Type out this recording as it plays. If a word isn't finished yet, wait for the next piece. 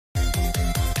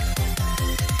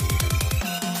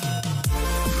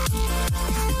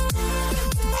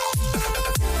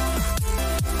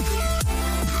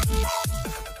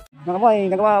Mga kabuhay,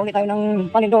 gagawa ulit tayo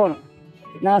ng panindor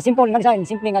na simple nga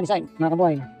design, mga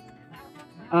kabuhay.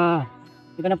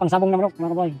 Ito na pangsabong na manok,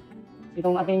 mga kabuhay.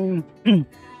 Itong ating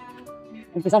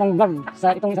umpisa ng vlog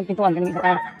sa itong isang pintuan, kanina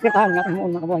sa kirtahan ng ating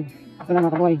himuon, mga kabuhay. Ito na,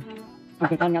 mga kabuhay, ang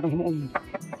kirtahan ng ating himuon.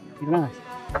 Ito na.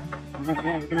 Mga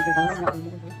kabuhay, ito na kirtahan ng ating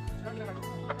himuon.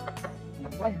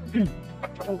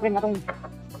 Itong frame na itong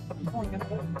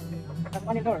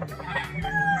panindor.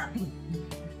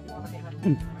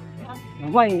 Mga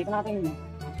kabuhay, ito natin.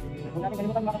 Huwag natin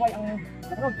kalimutan, mga kabuhay, ang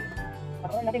natalog.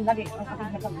 Patuloy natin lagi ang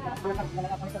ating naglag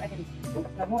monitor items.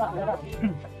 Mura ang nalaga.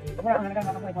 Mura ang nalaga,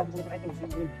 mga kabuhay, sa monitor items.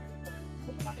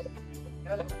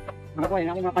 Mga kabuhay,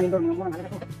 ang aking mga panindor, mga mura ang nalaga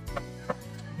ko.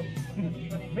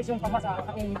 Presyo yung pamasa, ang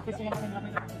aking presyo yung mga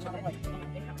kabuhay.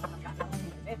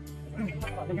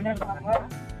 Ganyan na lang, mga kabuhay.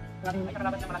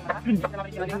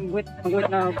 Ang guwit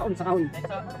na kaon sa kaon,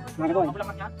 mga kabuhay.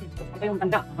 Ito yung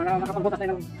tanda para makapagbutas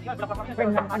tayo ng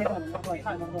frame ng panindor, mga kabuhay.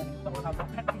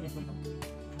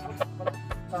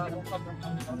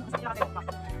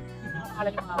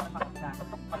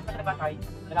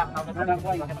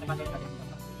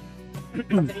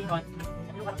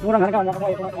 Murang harga, mga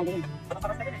kabuhay.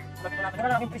 Ito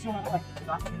na aking presyo, mga kabuhay.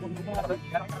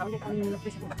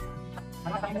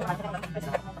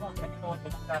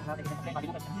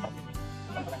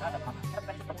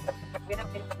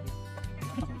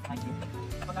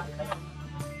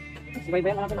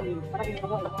 Subaybayan natin para din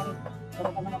kabuhay.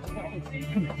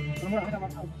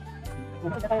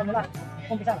 Magkita tayo mula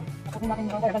umpisa. Tapos natin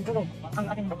mga kabuhay, dulo ang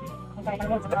ating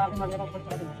kailangan sa ating magagawa po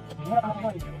natin. Mura ang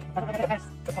kabuhay. Para ka guys,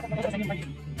 kapag magkita sa inyong budget.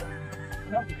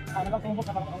 Nagtumbok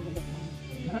na para dito.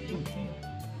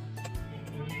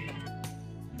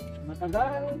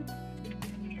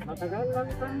 Matagal lang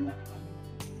kang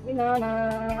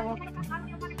inanap.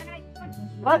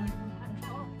 What?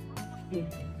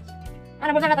 Ano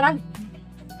mo sa natalan?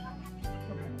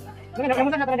 Ano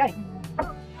mo sa natalan guys?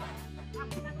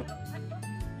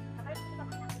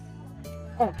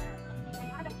 Oh.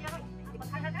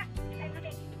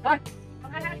 Ha?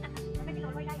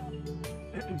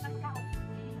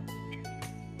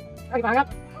 Ay, pangat.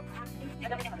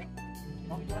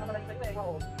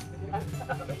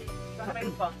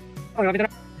 Oh, lapit na.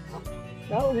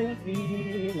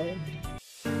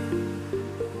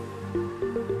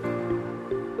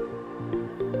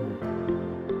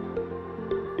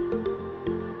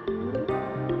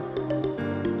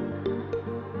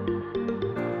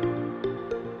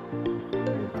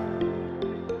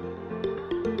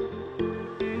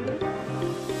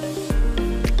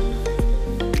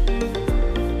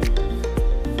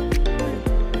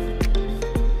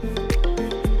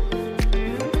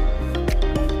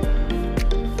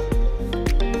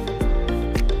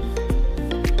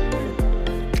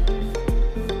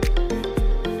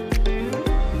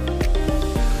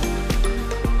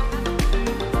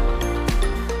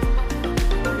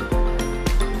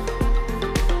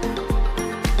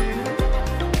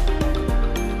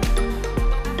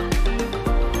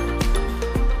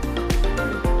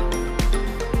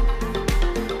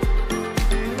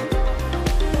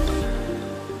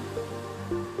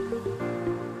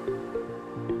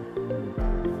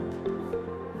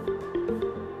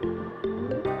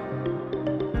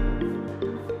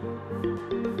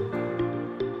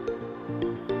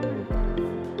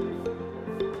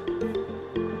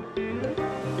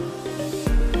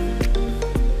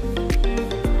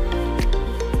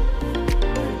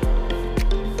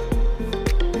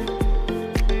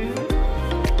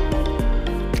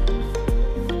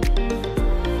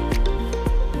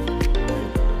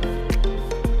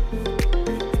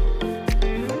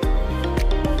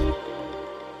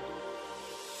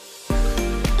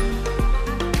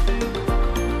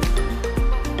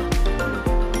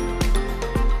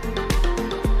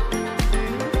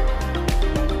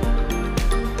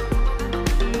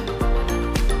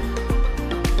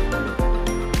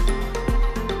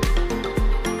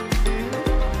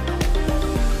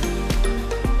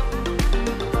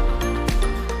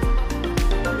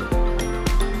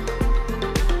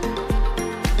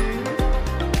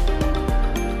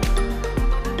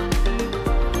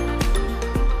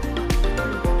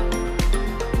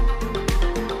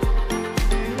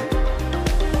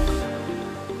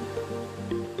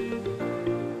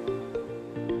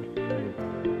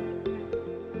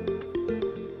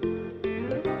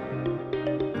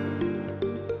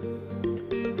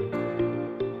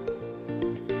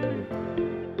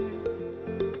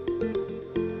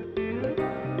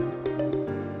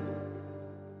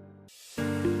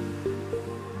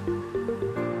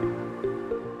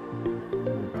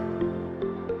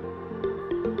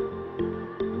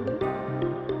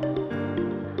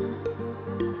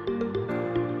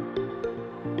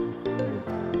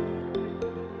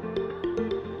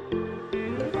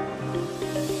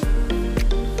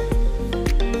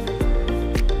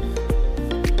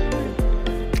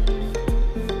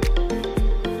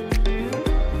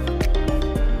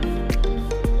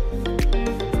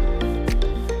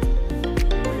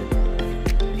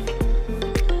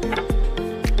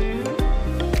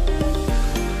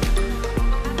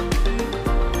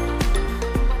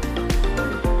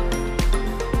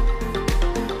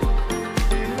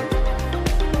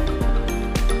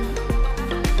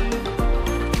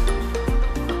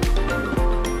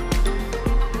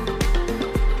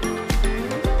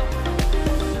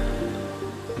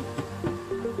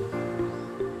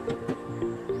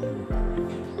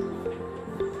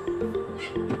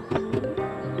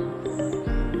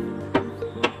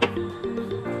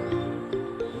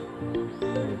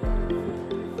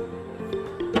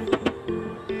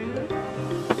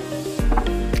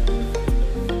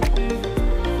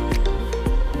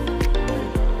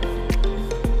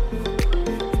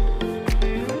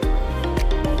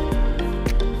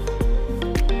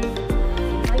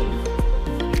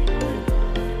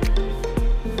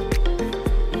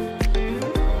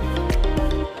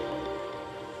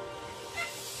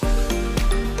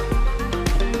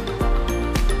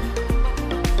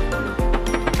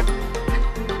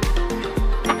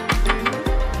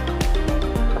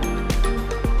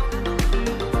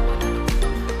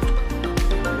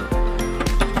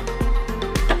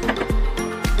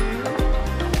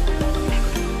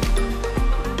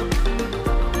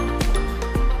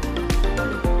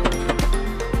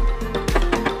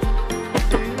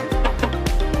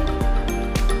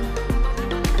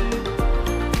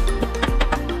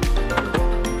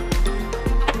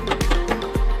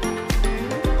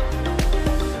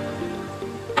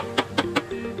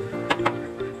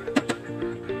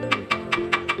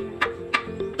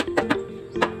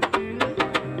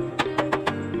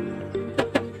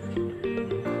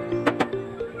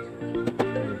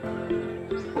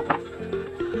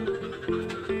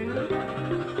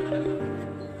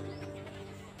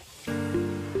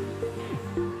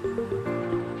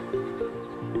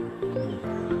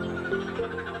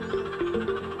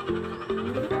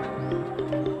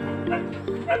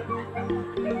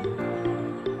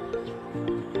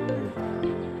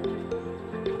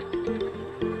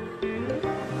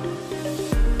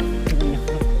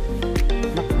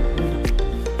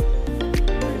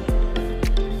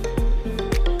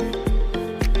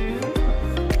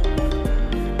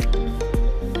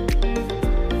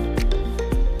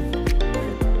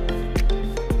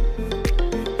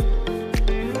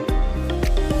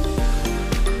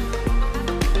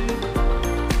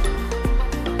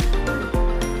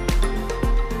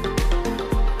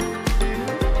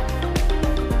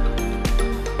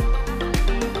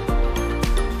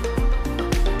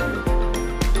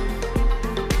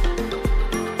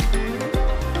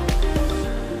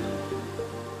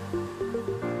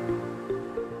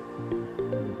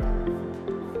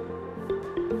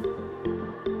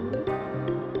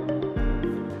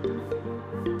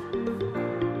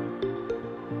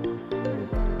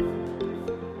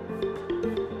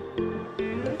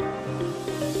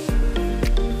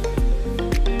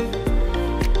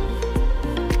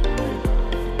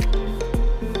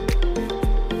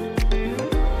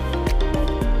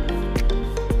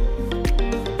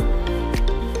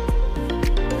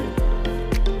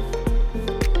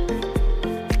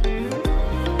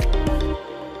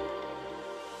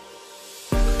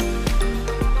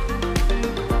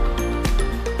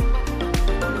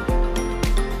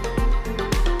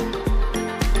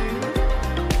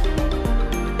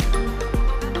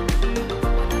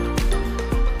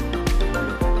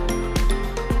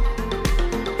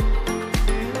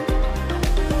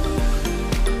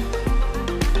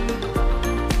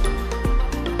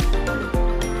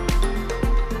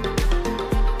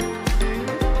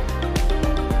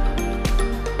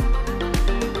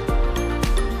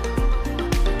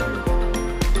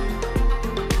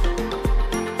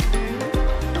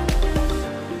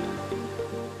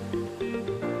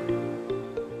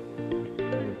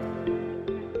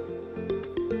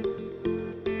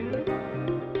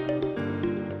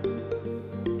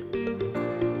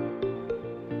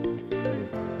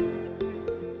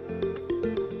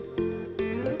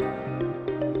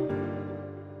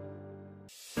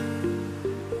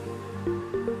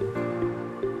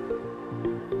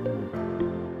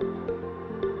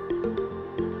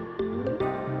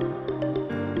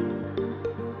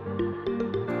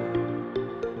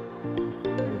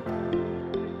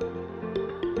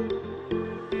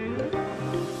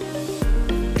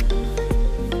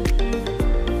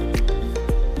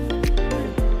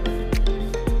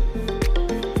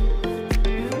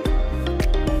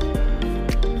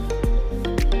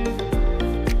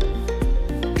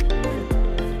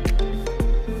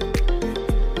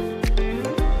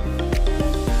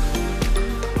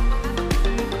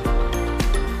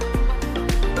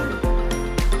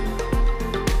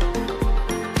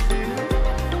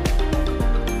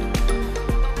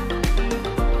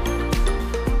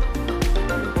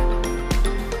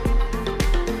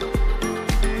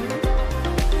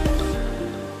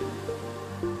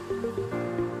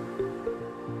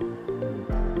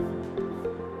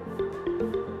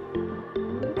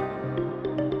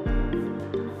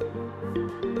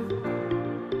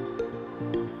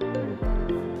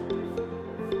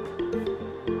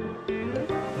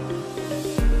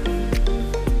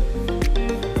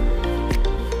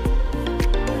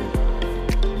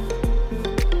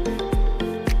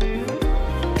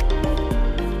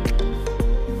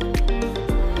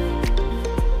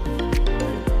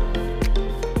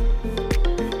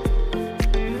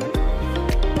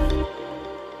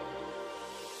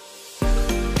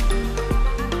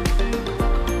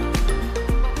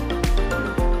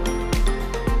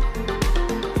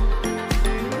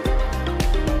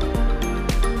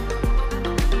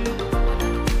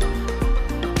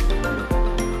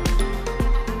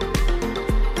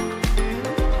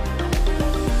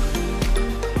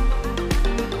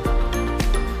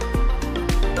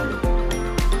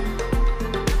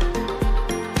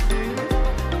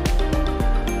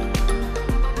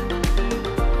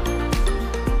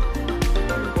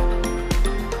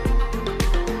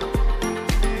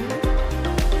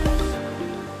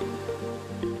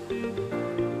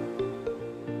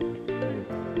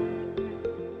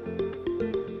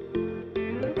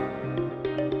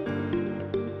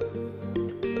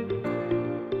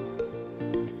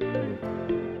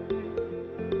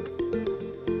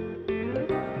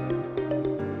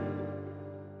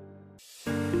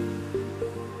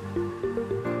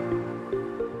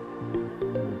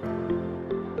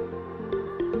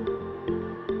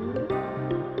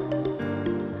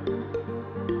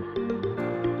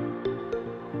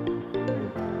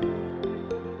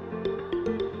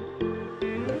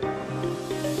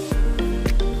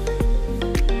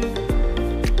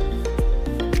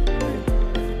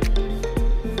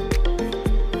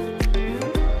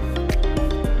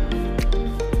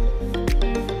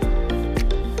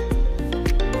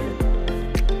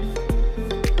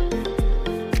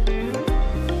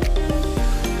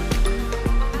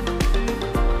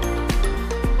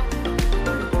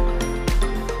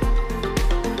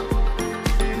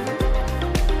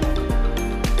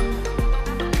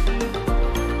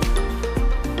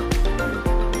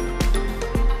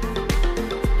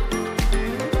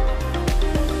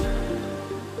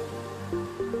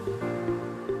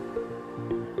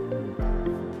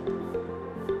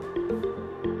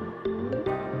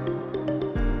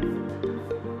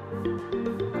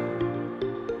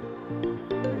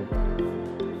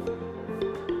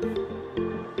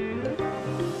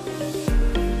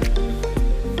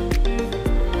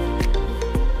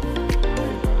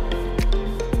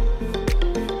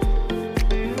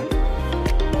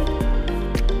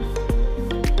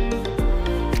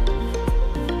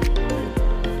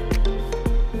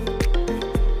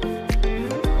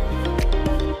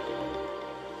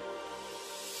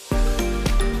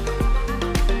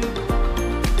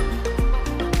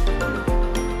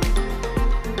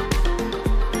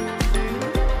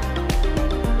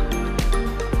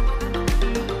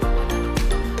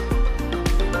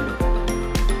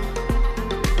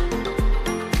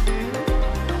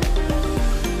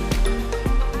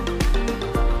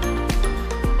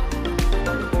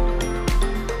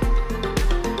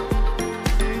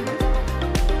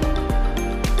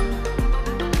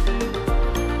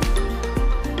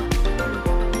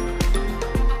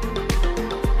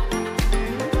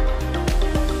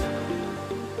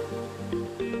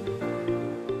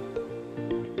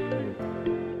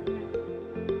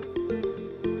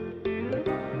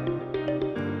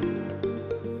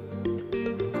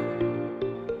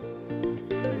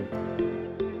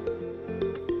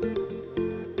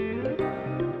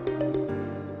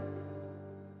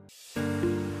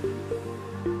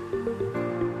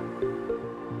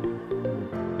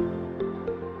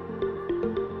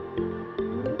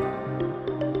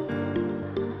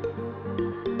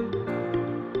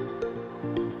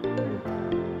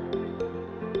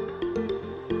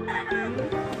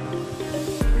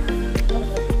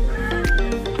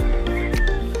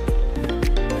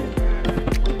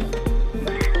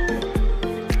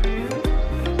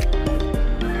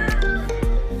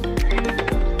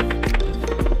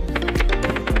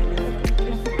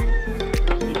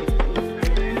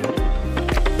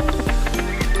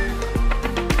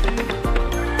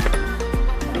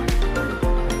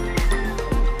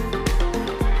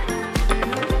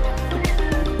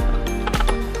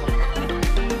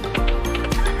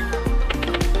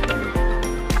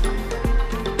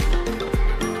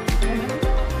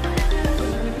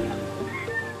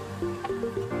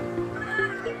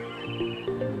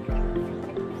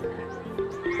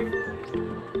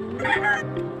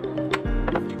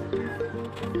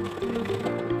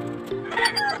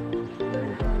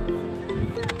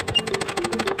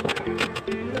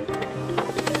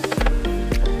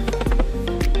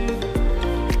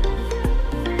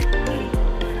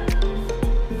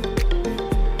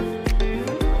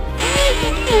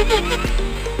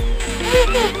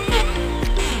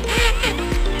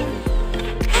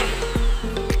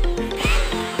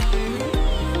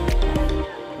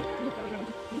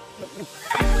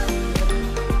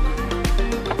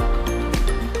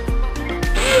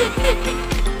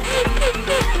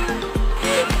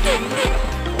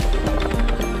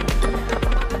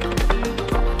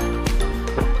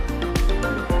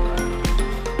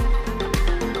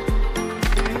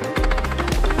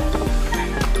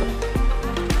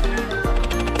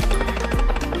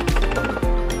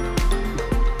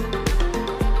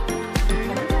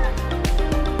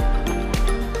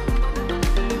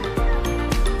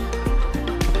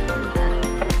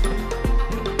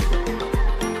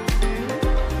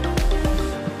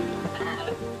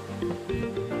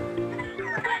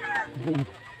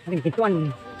 ating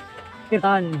pintuan.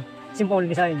 Tirtahan. Simple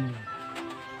design.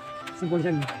 Simple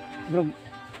design. Bro.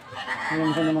 Ayan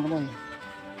design na mga kaboy.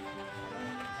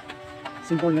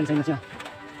 Simple nga design na siya.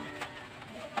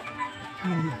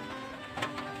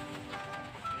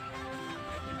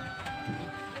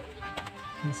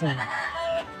 Design.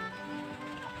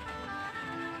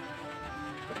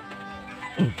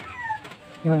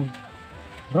 Yan.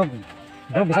 Bro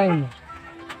design.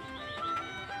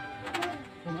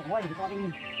 Mga kaboy, ito ating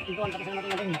pintuan. Tapos natin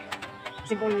natin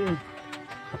simple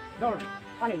door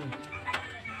panel.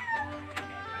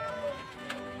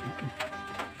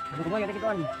 Mga kaboy, ating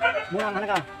pintuan. Mura ang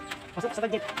halaga. Pasok sa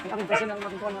budget. Ang aking presyo ng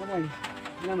mga pintuan mga kaboy.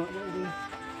 Yan o,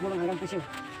 mura ang halagang presyo.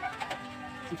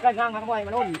 Subscribe nga mga kaboy,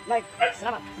 manood, like,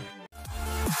 salamat.